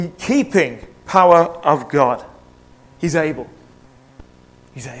keeping power of God. He's able.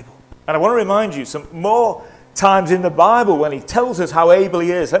 He's able. And I want to remind you some more times in the Bible when he tells us how able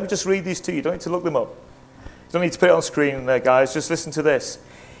he is. Let me just read these to you. You don't need to look them up. You don't need to put it on screen there, guys. Just listen to this.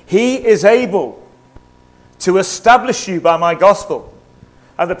 He is able to establish you by my gospel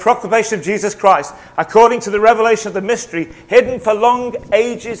and the proclamation of Jesus Christ, according to the revelation of the mystery hidden for long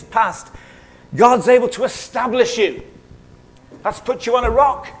ages past. God's able to establish you. That's put you on a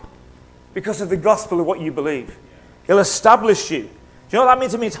rock because of the gospel of what you believe. He'll establish you. Do you know what that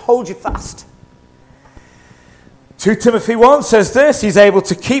means? It means hold you fast. 2 Timothy 1 says this, he's able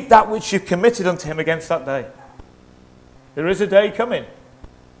to keep that which you've committed unto him against that day. There is a day coming.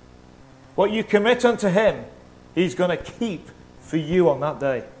 What you commit unto him, he's going to keep for you on that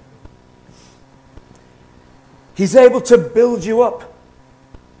day. He's able to build you up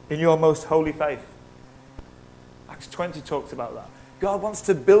in your most holy faith. Acts 20 talks about that. God wants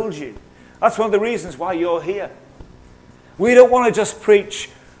to build you. That's one of the reasons why you're here. We don't want to just preach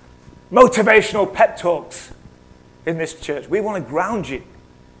motivational pep talks in this church. We want to ground you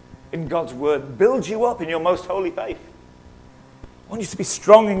in God's word, build you up in your most holy faith. I want you to be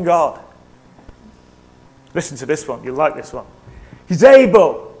strong in God. Listen to this one. You'll like this one. He's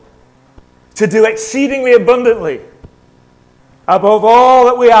able to do exceedingly abundantly above all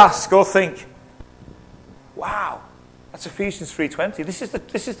that we ask or think. Wow. That's Ephesians 3:20.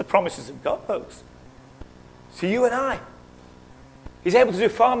 This is the promises of God, folks. To you and I. He's able to do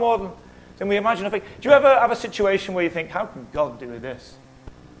far more than we imagine. Do you ever have a situation where you think, how can God do this?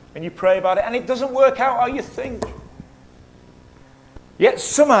 And you pray about it, and it doesn't work out how you think. Yet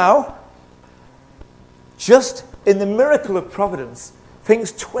somehow, just in the miracle of providence,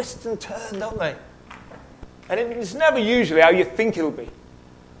 things twist and turn, don't they? And it's never usually how you think it'll be.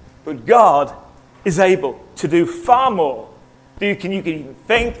 But God is able to do far more than you can even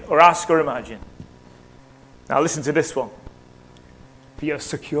think or ask or imagine. Now listen to this one. For your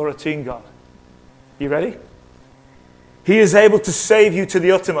security in God. You ready? He is able to save you to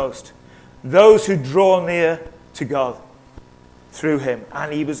the uttermost, those who draw near to God through him.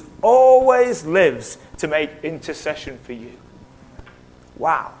 And he always lives to make intercession for you.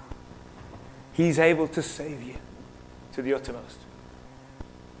 Wow. He's able to save you to the uttermost.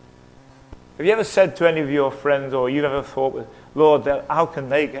 Have you ever said to any of your friends, or you've ever thought, Lord, how can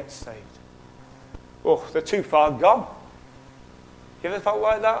they get saved? Oh, they're too far gone. You ever felt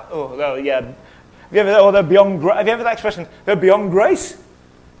like that? Oh, well, yeah. Have you ever, they're beyond grace? Have you ever that expression, they're beyond grace?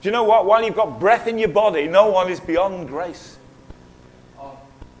 Do you know what? While you've got breath in your body, no one is beyond grace.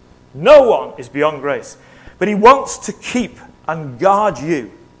 No one is beyond grace. But he wants to keep and guard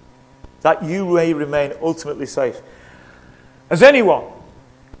you, that you may remain ultimately safe. As anyone,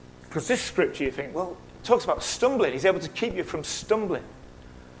 because this scripture you think, well, it talks about stumbling. He's able to keep you from stumbling.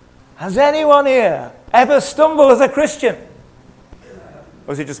 Has anyone here ever stumbled as a Christian?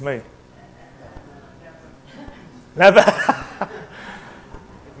 Or is it just me? Never.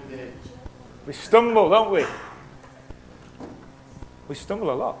 We stumble, don't we? We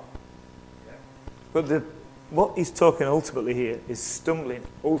stumble a lot. But what he's talking ultimately here is stumbling,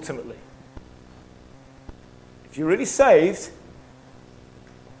 ultimately. If you're really saved,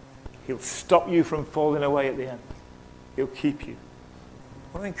 he'll stop you from falling away at the end. He'll keep you.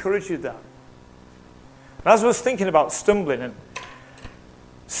 I want to encourage you that. And as I was thinking about stumbling and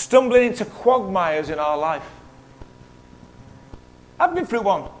stumbling into quagmires in our life, I've been through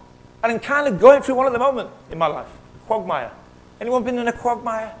one, and I'm kind of going through one at the moment in my life. Quagmire. Anyone been in a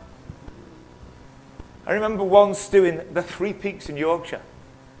quagmire? I remember once doing the 3 Peaks in Yorkshire.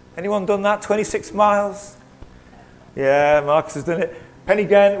 Anyone done that? 26 miles? Yeah, Marcus has done it.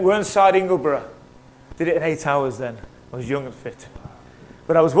 Pennygen, Whernside, Ingleborough. Did it in 8 hours then. I was young and fit.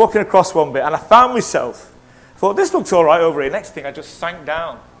 But I was walking across one bit and I found myself. I thought, this looks all right over here. Next thing, I just sank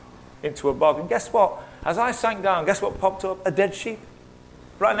down into a bog. And guess what? As I sank down, guess what popped up? A dead sheep.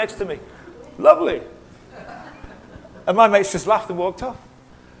 Right next to me. Lovely. And my mates just laughed and walked off.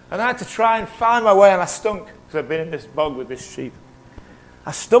 And I had to try and find my way, and I stunk because I'd been in this bog with this sheep.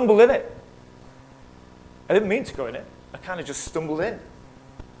 I stumbled in it. I didn't mean to go in it. I kind of just stumbled in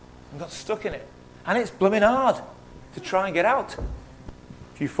and got stuck in it. And it's blooming hard to try and get out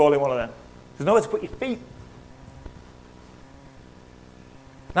if you fall in one of them. There's nowhere to put your feet.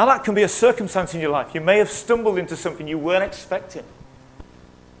 Now that can be a circumstance in your life. You may have stumbled into something you weren't expecting.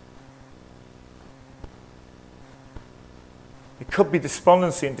 It could be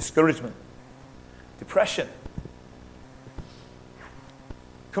despondency and discouragement, depression.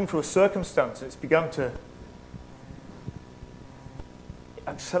 Come through a circumstance and it's begun to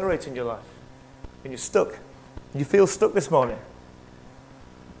accelerate in your life. And you're stuck. You feel stuck this morning.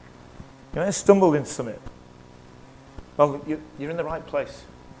 You might have stumbled into something. Well, you're in the right place.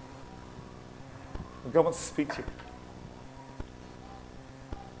 And God wants to speak to you.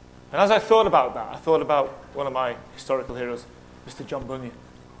 And as I thought about that, I thought about one of my historical heroes, Mr. John Bunyan.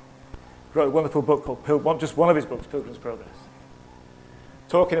 He wrote a wonderful book called, just one of his books, Pilgrim's Progress,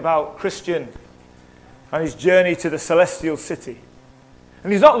 talking about Christian and his journey to the celestial city.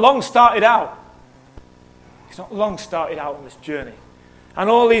 And he's not long started out. He's not long started out on this journey. And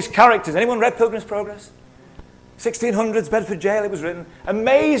all these characters, anyone read Pilgrim's Progress? 1600s, Bedford Jail, it was written.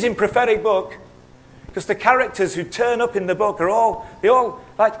 Amazing prophetic book. Because the characters who turn up in the book they all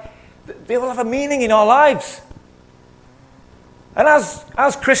have a meaning in our lives. And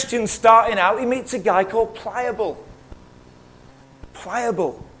as Christians starting out, he meets a guy called Pliable.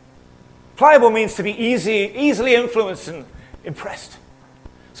 Pliable. Pliable means to be easily influenced and impressed.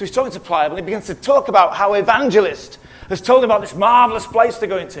 So he's talking to Pliable, and he begins to talk about how Evangelist has told him about this marvelous place they're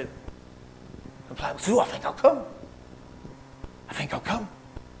going to. And Pliable says, I think I'll come. I think I'll come.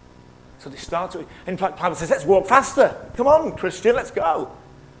 So they start to, and Pliable says, let's walk faster. Come on, Christian, let's go.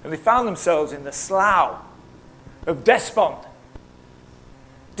 And they found themselves in the slough of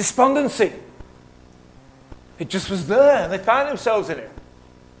despondency. It just was there, and they found themselves in it.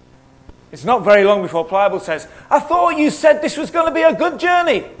 It's not very long before Pliable says, I thought you said this was going to be a good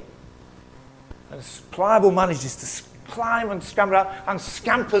journey. And Pliable manages to climb and scamper out and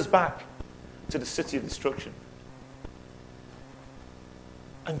scampers back to the city of destruction.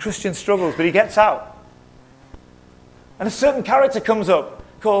 And Christian struggles, but he gets out. And a certain character comes up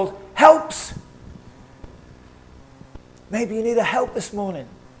called Helps. Maybe you need a help this morning.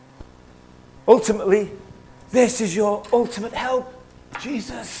 Ultimately, this is your ultimate help,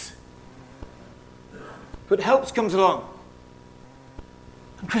 Jesus. But Helps comes along.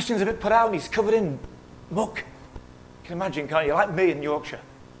 And Christian's a bit put out, and he's covered in muck. You can imagine, can't you? Like me in Yorkshire.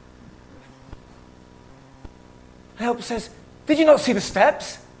 And Helps says, did you not see the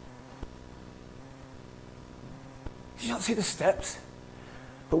steps? Did you not see the steps?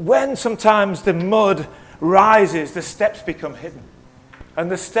 But when sometimes the mud rises, the steps become hidden.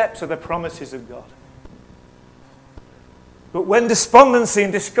 And the steps are the promises of God. But when despondency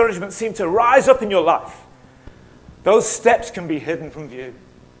and discouragement seem to rise up in your life, those steps can be hidden from view.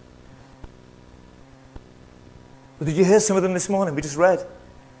 But did you hear some of them this morning? We just read.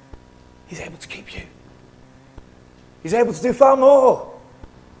 He's able to keep you. He's able to do far more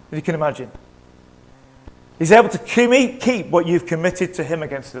than you can imagine. He's able to keep what you've committed to him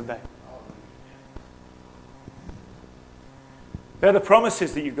against the day. They're the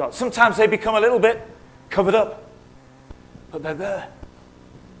promises that you've got. Sometimes they become a little bit covered up, but they're there.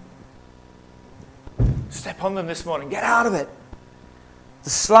 Step on them this morning. Get out of it. The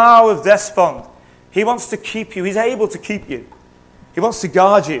slough of despond. He wants to keep you. He's able to keep you. He wants to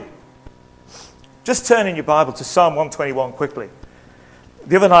guard you. Just turn in your Bible to Psalm 121 quickly.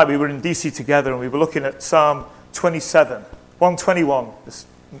 The other night we were in DC together and we were looking at Psalm 121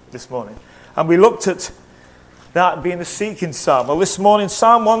 this morning. And we looked at that being the seeking psalm. Well, this morning,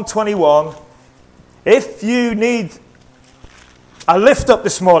 Psalm 121, if you need a lift up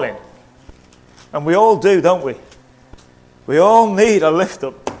this morning, and we all do, don't we? We all need a lift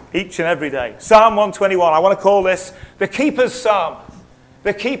up each and every day. Psalm 121, I want to call this the keeper's psalm.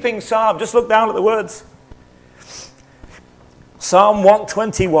 The keeping psalm. Just look down at the words. Psalm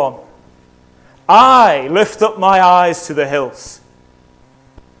 121. I lift up my eyes to the hills.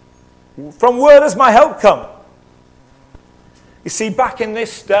 From where does my help come? You see, back in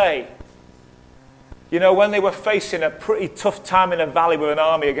this day, when they were facing a pretty tough time in a valley with an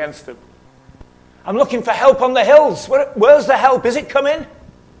army against them, I'm looking for help on the hills. Where's the help? Is it coming?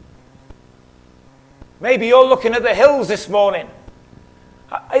 Maybe you're looking at the hills this morning.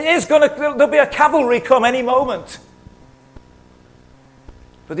 There'll be a cavalry come any moment.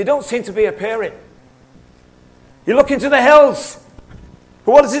 But they don't seem to be appearing. You look into the hills.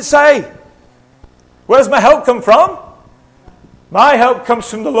 But what does it say? Where's my help come from? My help comes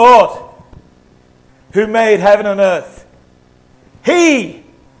from the Lord, who made heaven and earth. He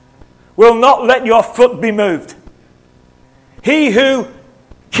will not let your foot be moved. He who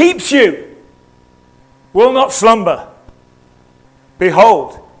keeps you will not slumber.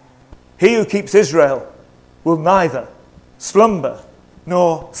 Behold, he who keeps Israel will neither slumber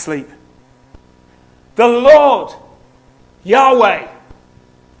nor sleep. The Lord, Yahweh,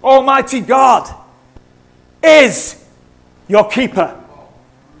 Almighty God, is your keeper.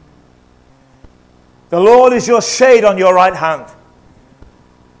 The Lord is your shade on your right hand.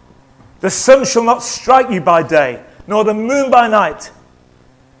 The sun shall not strike you by day, nor the moon by night.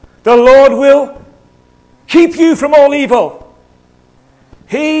 The Lord will keep you from all evil.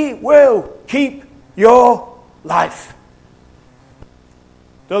 He will keep your life.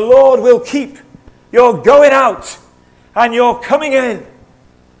 The Lord will keep your going out and your coming in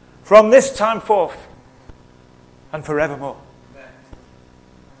from this time forth and forevermore.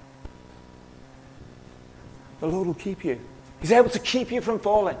 The Lord will keep you. He's able to keep you from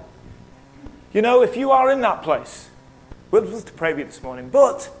falling. You know, if you are in that place, we'd love to pray with you this morning,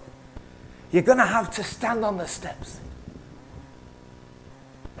 but you're going to have to stand on the steps.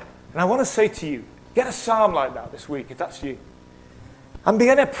 And I want to say to you, get a psalm like that this week, if that's you. And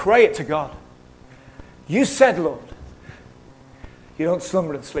begin to pray it to God. You said, Lord, you don't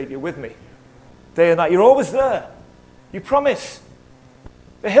slumber and sleep, you're with me day and night. You're always there. You promise.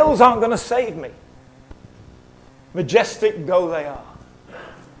 The hills aren't going to save me. Majestic though they are,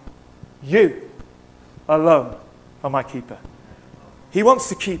 you alone are my keeper. He wants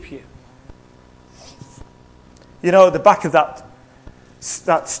to keep you. You know, at the back of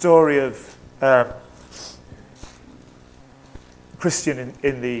that story of Christian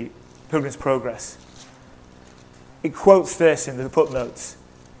in the Pilgrim's Progress, it quotes this in the footnotes.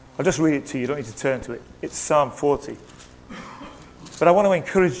 I'll just read it to you. You don't need to turn to it. It's Psalm 40. But I want to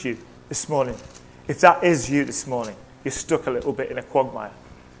encourage you this morning. If that is you this morning, you're stuck a little bit in a quagmire.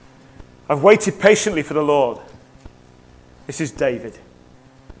 I've waited patiently for the Lord. This is David.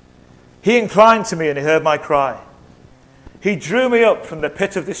 He inclined to me and he heard my cry. He drew me up from the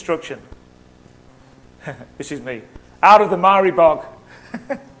pit of destruction. This is me. Out of the miry bog.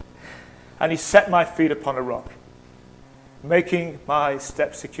 And he set my feet upon a rock, making my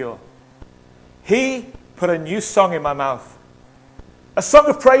steps secure. He put a new song in my mouth, a song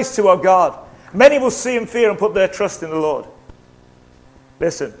of praise to our God. Many will see and fear and put their trust in the Lord.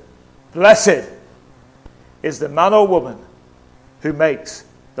 Listen, blessed is the man or woman who makes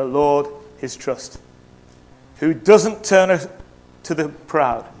the Lord his trust, who doesn't turn to the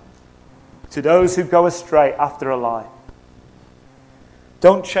proud, to those who go astray after a lie.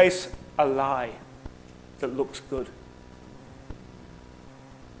 Don't chase a lie that looks good.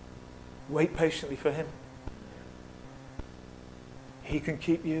 Wait patiently for him. He can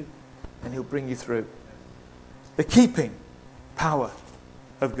keep you and he'll bring you through. The keeping power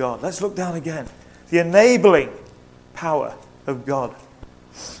of God. Let's look down again. The enabling power of God.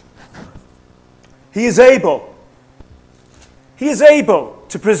 He is able. He is able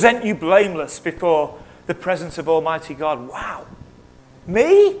to present you blameless before the presence of Almighty God. Wow.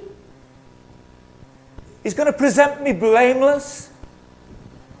 Me? He's going to present me blameless?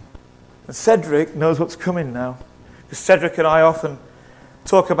 And Cedric knows what's coming now. Because Cedric and I often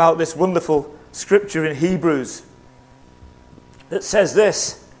talk about this wonderful scripture in Hebrews that says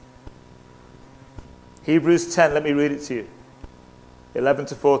this. Hebrews 10, let me read it to you. 11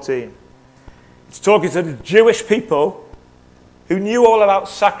 to 14. It's talking to the Jewish people who knew all about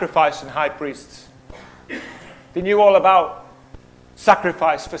sacrifice and high priests. They knew all about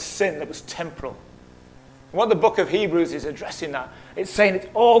sacrifice for sin that was temporal. And what the book of Hebrews is addressing that. It's saying it's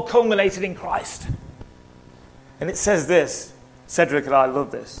all culminated in Christ. And it says this. Cedric and I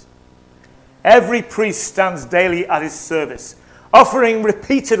love this. Every priest stands daily at his service, offering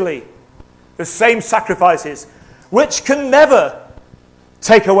repeatedly the same sacrifices, which can never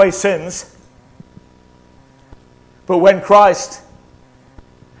take away sins. But when Christ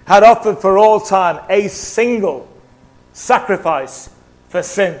had offered for all time a single sacrifice for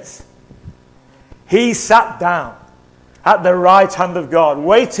sins, he sat down at the right hand of God,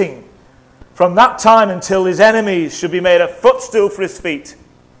 waiting from that time until his enemies should be made a footstool for his feet.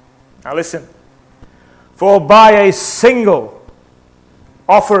 Now listen. For by a single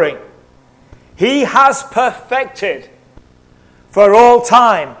offering, he has perfected for all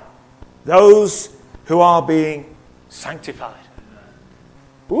time those who are being sanctified.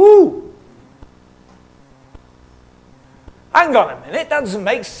 Ooh. Hang on a minute, that doesn't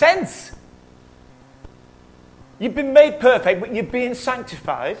make sense. You've been made perfect, but you're being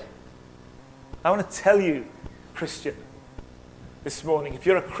sanctified. I want to tell you, Christian, this morning, if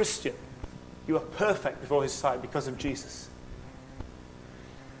you're a Christian, you are perfect before his sight because of Jesus.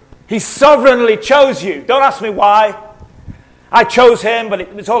 He sovereignly chose you. Don't ask me why. I chose him, but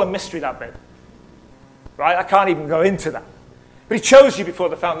it's all a mystery, that bit. Right? I can't even go into that. But he chose you before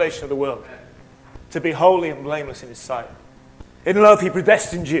the foundation of the world to be holy and blameless in his sight. In love, he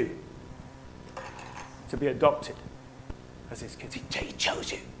predestined you to be adopted as his kids. He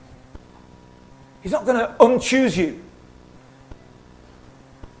chose you. He's not going to unchoose you.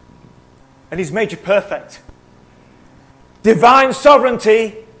 And he's made you perfect. Divine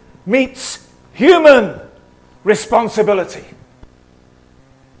sovereignty meets human responsibility.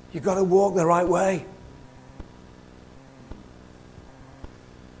 You've got to walk the right way.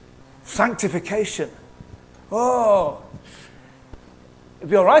 Sanctification. Oh, it'd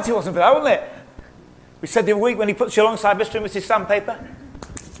be all right if it wasn't for that, wouldn't it? We said the other week when he puts you alongside Mr. and Mrs. Sandpaper.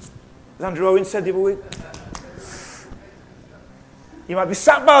 As Andrew Owen said the other week. You might be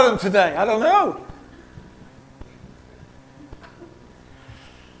sat by them today. I don't know.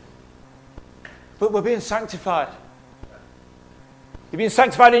 But we're being sanctified. You're being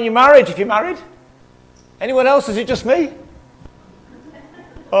sanctified in your marriage if you're married. Anyone else? Is it just me?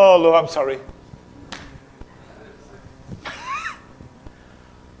 Oh, Lord, I'm sorry.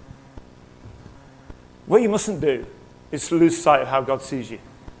 What you mustn't do is to lose sight of how God sees you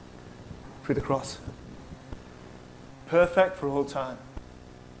through the cross. Perfect for all time.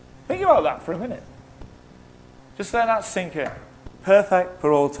 Think about that for a minute. Just let that sink in. Perfect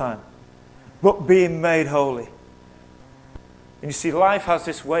for all time. But being made holy. And you see, life has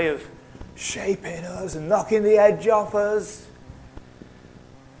this way of shaping us and knocking the edge off us.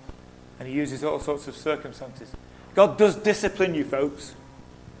 And he uses all sorts of circumstances. God does discipline you, folks.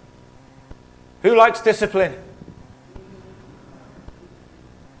 Who likes discipline?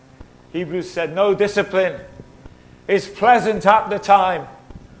 Hebrews said, no discipline is pleasant at the time.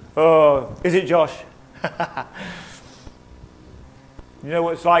 Oh, is it, Josh? You know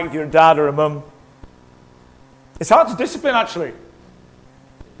what it's like if you're a dad or a mum? It's hard to discipline, actually.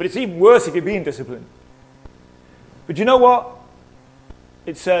 But it's even worse if you're being disciplined. But you know what?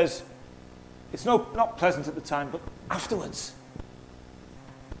 It says, it's not pleasant at the time, but afterwards.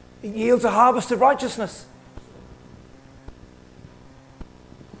 It yields a harvest of righteousness.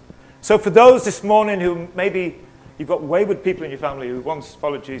 So for those this morning who maybe you've got wayward people in your family who once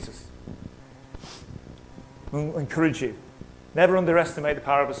followed Jesus, I'll encourage you. Never underestimate the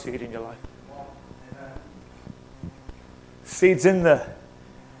power of a seed in your life. Seed's in there.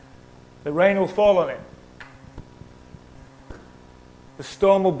 The rain will fall on it. The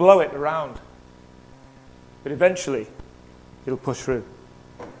storm will blow it around. But eventually, it'll push through.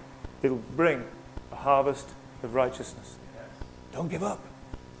 It'll bring a harvest of righteousness. Don't give up.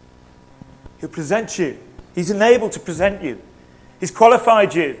 He'll present you. He's enabled to present you. He's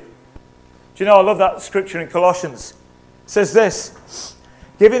qualified you. Do you know, I love that scripture in Colossians. It says this,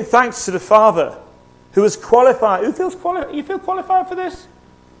 giving thanks to the Father who has qualified. Who feels qualified? You feel qualified for this?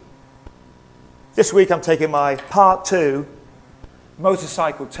 This week I'm taking my part 2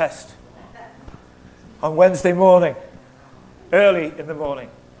 motorcycle test on Wednesday morning, early in the morning.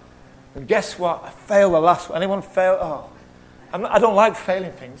 And guess what? I failed the last one. Anyone fail? Oh, I don't like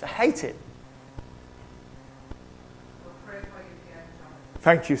failing things. I hate it.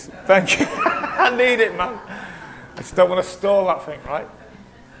 Thank you. Thank you. I need it, man. I just don't want to stall that thing, right?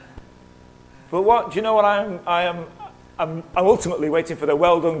 But what? Do you know what I'm ultimately waiting for the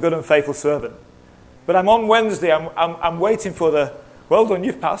well done, good and faithful servant. But I'm on Wednesday. I'm waiting for the well done,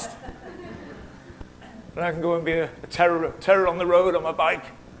 you've passed. And I can go and be a terror on the road on my bike.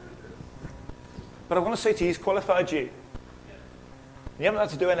 But I want to say to you, he's qualified you. You haven't had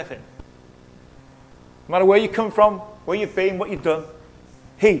to do anything. No matter where you come from, where you've been, what you've done,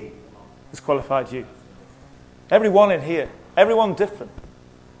 he has qualified you. Everyone in here, everyone different.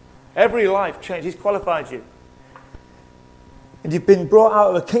 Every life change, he's qualified you. And you've been brought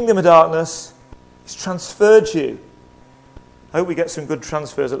out of the kingdom of darkness. He's transferred you. I hope we get some good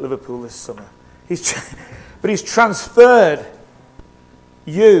transfers at Liverpool this summer. But he's transferred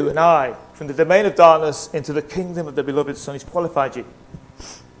you and I from the domain of darkness into the kingdom of the beloved Son. He's qualified you.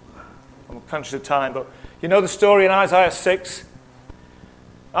 I'm conscious of time, but you know the story in Isaiah 6?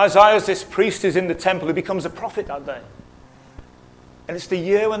 Isaiah's this priest who's in the temple who becomes a prophet that day. And it's the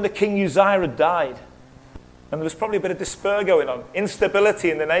year when the king Uzziah had died. And there was probably a bit of despair going on. Instability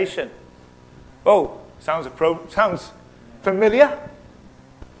in the nation. Oh, sounds familiar.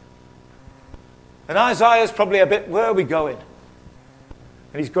 And Isaiah's probably a bit, where are we going?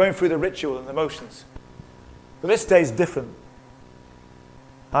 And he's going through the ritual and the motions. But this day's different.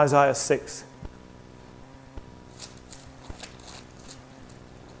 Isaiah 6.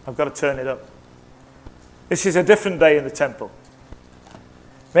 I've got to turn it up. This is a different day in the temple.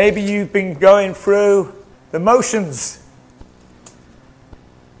 Maybe you've been going through the motions.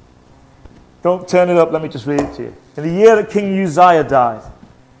 Don't turn it up, let me just read it to you. In the year that King Uzziah died,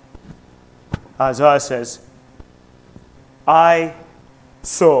 Isaiah says, I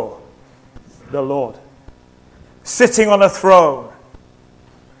saw the Lord sitting on a throne.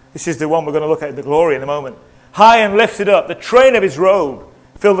 This is the one we're going to look at in the glory in a moment. High and lifted up, the train of his robe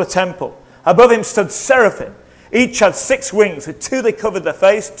filled the temple. Above him stood seraphim. Each had 6 wings. With 2 they covered their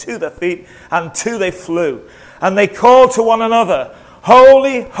face, 2 their feet, and 2 they flew. And they called to one another,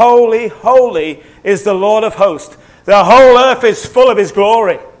 Holy, holy, holy is the Lord of hosts. The whole earth is full of his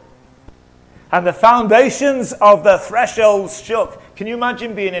glory. and the foundations of the thresholds shook. Can you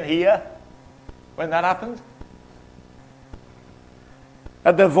imagine being in here when that happened?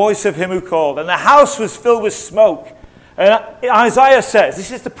 At the voice of him who called, and the house was filled with smoke. And Isaiah says,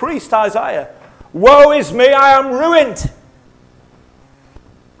 this is the priest Isaiah, woe is me, I am ruined,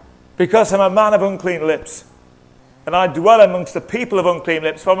 because I'm a man of unclean lips, and I dwell amongst the people of unclean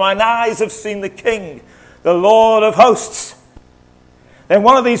lips, for mine eyes have seen the King, the Lord of hosts. Then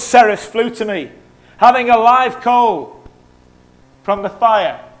one of these seraphs flew to me, having a live coal from the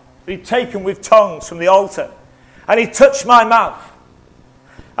fire that he'd taken with tongues from the altar, and he touched my mouth.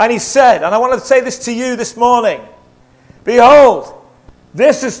 And he said, and I want to say this to you this morning, behold,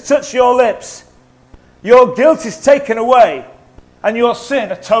 this has touched your lips. Your guilt is taken away, and your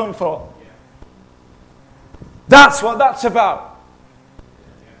sin atoned for. That's what that's about.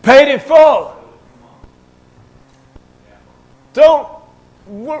 Paid in full. Don't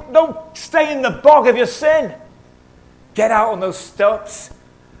stay in the bog of your sin. Get out on those steps,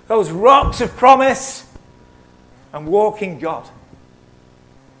 those rocks of promise, and walk in God.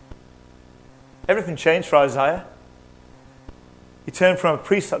 Everything changed for Isaiah. He turned from a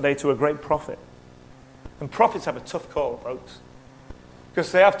priest that day to a great prophet. And prophets have a tough call, folks,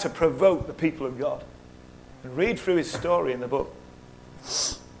 because they have to provoke the people of God. And read through his story in the book.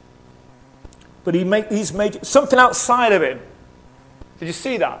 But he's made something outside of him. Did you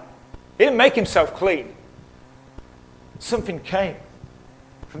see that? He didn't make himself clean. Something came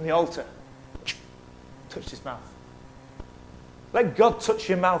from the altar, touched his mouth. Let God touch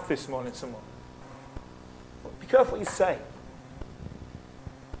your mouth this morning, someone. Be careful what you say.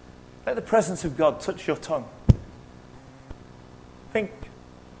 Let the presence of God touch your tongue. Think.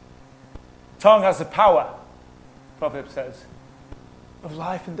 Tongue has the power, Proverbs says, of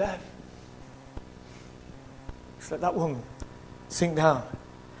life and death. Just let that one sink down.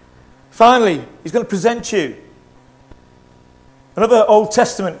 Finally, he's going to present you. Another Old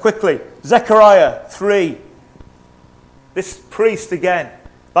Testament, quickly. Zechariah 3. This priest again,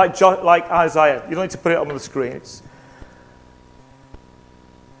 like Isaiah. You don't need to put it on the screen.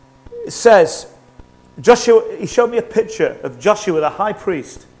 It says, Joshua, he showed me a picture of Joshua, the high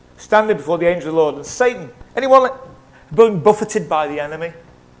priest, standing before the angel of the Lord. And Satan, anyone being buffeted by the enemy?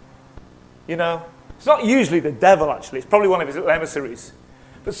 You know, it's not usually the devil, actually. It's probably one of his little emissaries.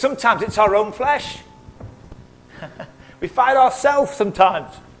 But sometimes it's our own flesh. We fight ourselves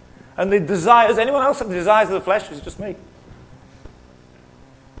sometimes. And the desires, anyone else have the desires of the flesh? Or is it just me?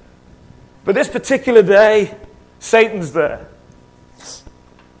 But this particular day, Satan's there.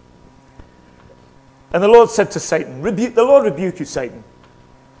 And the Lord said to Satan, the Lord rebuke you, Satan.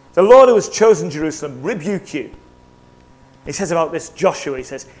 The Lord who has chosen Jerusalem, rebuke you. He says about this Joshua, he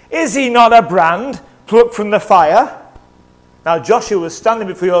says, is he not a brand plucked from the fire? Now Joshua was standing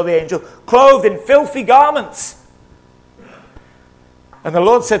before the angel, clothed in filthy garments. And the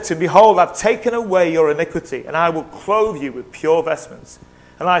Lord said to him, behold, I've taken away your iniquity, and I will clothe you with pure vestments.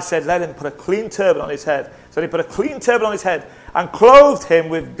 And I said, let him put a clean turban on his head. So he put a clean turban on his head, and clothed him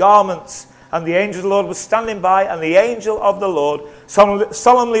with garments. And the angel of the Lord was standing by, and the angel of the Lord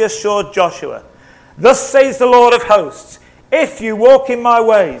solemnly assured Joshua, thus says the Lord of hosts, if you walk in my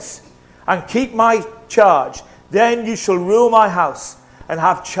ways, and keep my charge, then you shall rule my house, and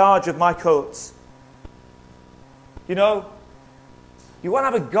have charge of my courts. You know, you want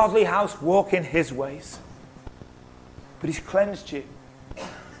to have a godly house, walk in his ways. But he's cleansed you.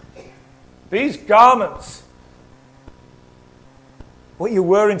 These garments, what you're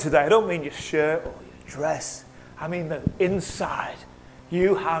wearing today, I don't mean your shirt or your dress. I mean the inside.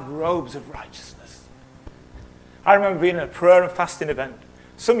 You have robes of righteousness. I remember being at a prayer and fasting event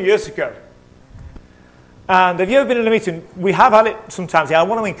some years ago. And have you ever been in a meeting? We have had it sometimes. Yeah, I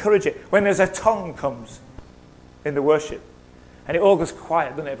want to encourage it. When there's a tongue comes in the worship. And it all goes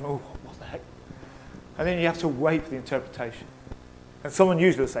quiet, doesn't it? Everyone, oh, what the heck? And then you have to wait for the interpretation. And someone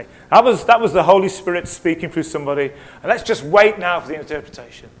usually will say, that was the Holy Spirit speaking through somebody, and let's just wait now for the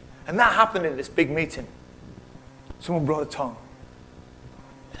interpretation. And that happened in this big meeting. Someone brought a tongue.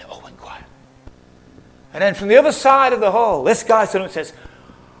 And it all went quiet. And then from the other side of the hall, this guy stood up and says,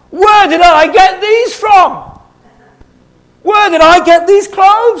 where did I get these from? Where did I get these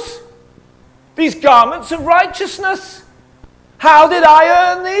clothes? These garments of righteousness? How did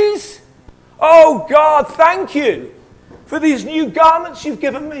I earn these? Oh God, thank you for these new garments you've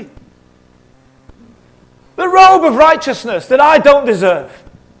given me. The robe of righteousness that I don't deserve.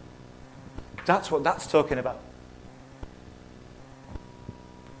 That's what that's talking about.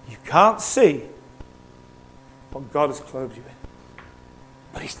 You can't see what God has clothed you in.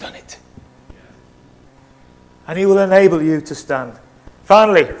 But he's done it. And he will enable you to stand.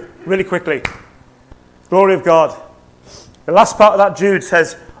 Finally, really quickly, Glory of God. The last part of that Jude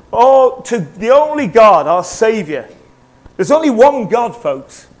says, oh, to the only God, our Saviour. There's only one God,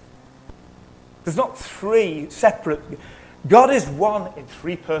 folks. There's not three separate. God is one in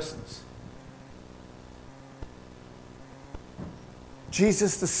three persons.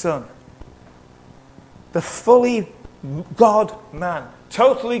 Jesus the Son, the fully God-man,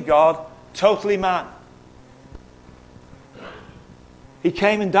 totally God, totally man. He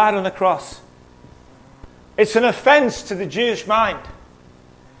came and died on the cross. It's an offense to the Jewish mind.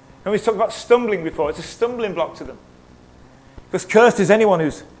 And we talked about stumbling before. It's a stumbling block to them. Because cursed is anyone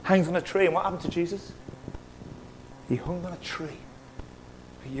who hangs on a tree. And what happened to Jesus? He hung on a tree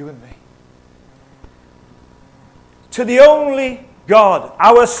for you and me. To the only God,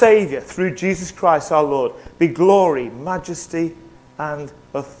 our Saviour, through Jesus Christ our Lord, be glory, majesty, and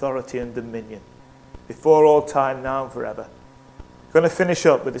authority and dominion, before all time, now and forever. I'm going to finish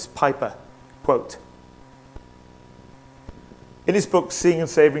up with this Piper quote. In his book, Seeing and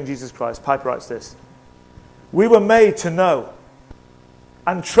Savouring Jesus Christ, Piper writes this: we were made to know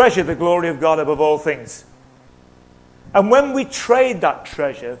and treasure the glory of God above all things. And when we trade that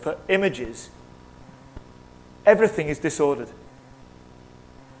treasure for images, everything is disordered.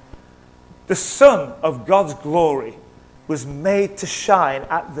 The sun of God's glory was made to shine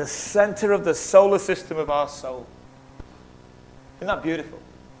at the center of the solar system of our soul. Isn't that beautiful?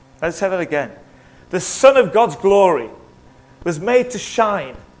 Let's say that again. The sun of God's glory was made to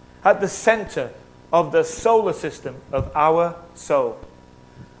shine at the center of the solar system of our soul.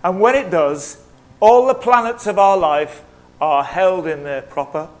 And when it does, all the planets of our life are held in their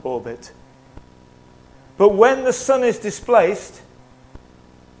proper orbit. But when the sun is displaced,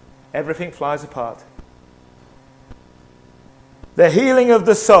 everything flies apart. The healing of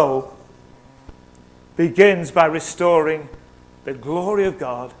the soul begins by restoring the glory of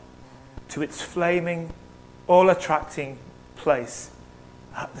God to its flaming, all-attracting place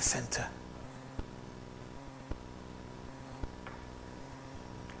at the center.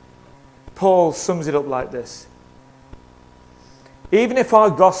 Paul sums it up like this: even if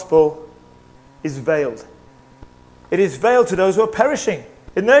our gospel is veiled, it is veiled to those who are perishing.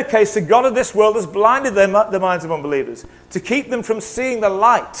 In their case, the God of this world has blinded the minds of unbelievers to keep them from seeing the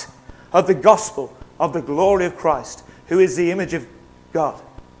light of the gospel of the glory of Christ, who is the image of God.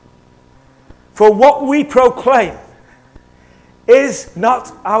 For what we proclaim is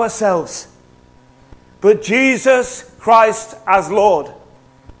not ourselves, but Jesus Christ as Lord,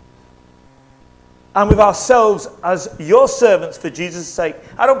 and with ourselves as your servants for Jesus' sake.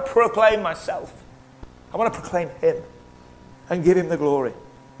 I don't proclaim myself. I want to proclaim him and give him the glory.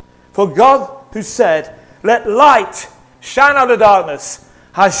 For God, who said, let light shine out of darkness,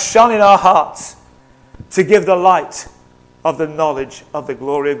 has shone in our hearts to give the light of the knowledge of the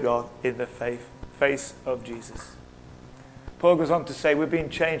glory of God in the face of Jesus. Paul goes on to say, we're being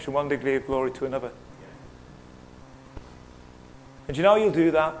changed from one degree of glory to another. And you know you'll do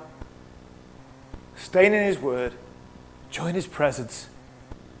that? Staying in his word, join his presence,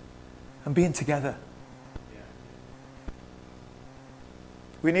 and being together.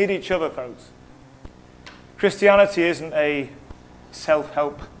 We need each other, folks. Christianity isn't a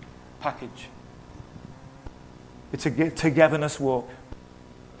self-help package. It's a togetherness walk.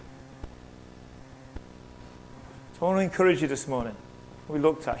 So I want to encourage you this morning. We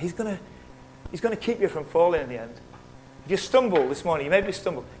looked at, he's going to keep you from falling in the end. If you stumble this morning, you maybe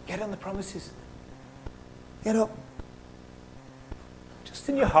stumble, get on the promises. Get up. Just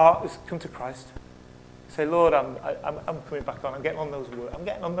in your heart, just come to Christ. Say, Lord, I'm coming back on. I'm getting on those words. I'm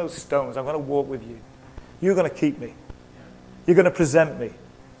getting on those stones. I'm going to walk with you. You're going to keep me. You're going to present me.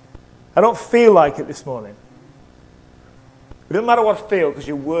 I don't feel like it this morning. It doesn't matter what I feel, because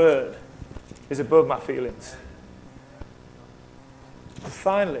your word is above my feelings. And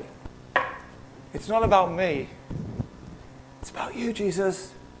finally, it's not about me. It's about you,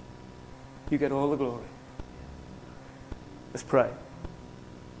 Jesus. You get all the glory. Let's pray.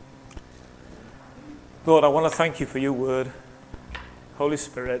 Lord, I want to thank you for your word. Holy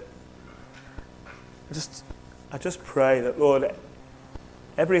Spirit, I just pray that, Lord,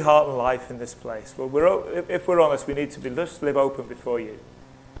 every heart and life in this place, Lord, if we're honest, we need to just live open before you.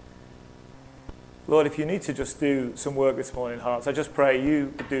 Lord, if you need to just do some work this morning, hearts, I just pray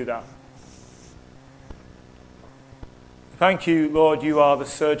you would do that. Thank you, Lord, you are the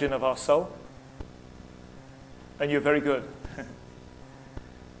surgeon of our soul, and you're very good.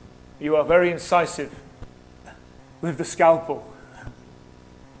 You are very incisive with the scalpel.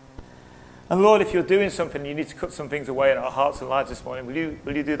 And Lord, if you're doing something, you need to cut some things away in our hearts and lives this morning.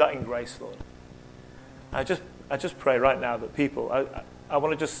 Will you do that in grace, Lord? I just pray right now that people, I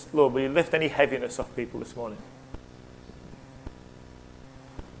want to just, Lord, will you lift any heaviness off people this morning?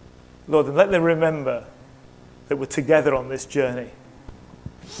 Lord, and let them remember that we're together on this journey.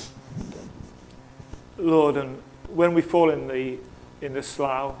 Lord, and when we fall in the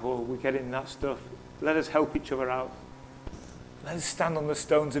slough or we get in that stuff, let us help each other out. Let us stand on the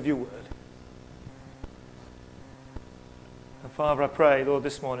stones of your word. And Father, I pray, Lord,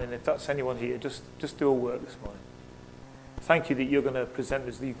 this morning, if that's anyone here, just do a work this morning. Thank you that you're going to present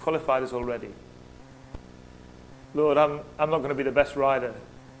us, that you qualified us already. Lord, I'm not going to be the best rider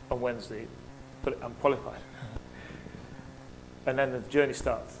on Wednesday, but I'm qualified. And then the journey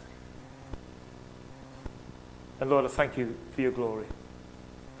starts. And Lord, I thank you for your glory.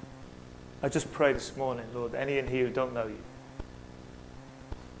 I just pray this morning, Lord, any in here who don't know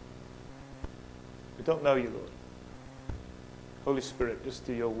you, Lord, Holy Spirit, just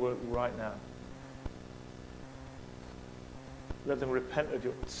do your work right now. Let them repent of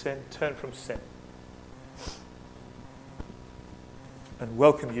your sin, turn from sin, and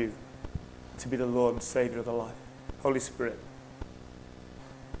welcome you to be the Lord and Savior of their life. Holy Spirit,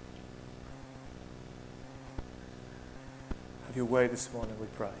 have your way this morning, we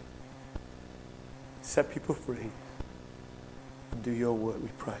pray. Set people free and do your work, we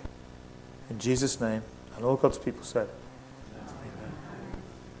pray. In Jesus' name, and all God's people said,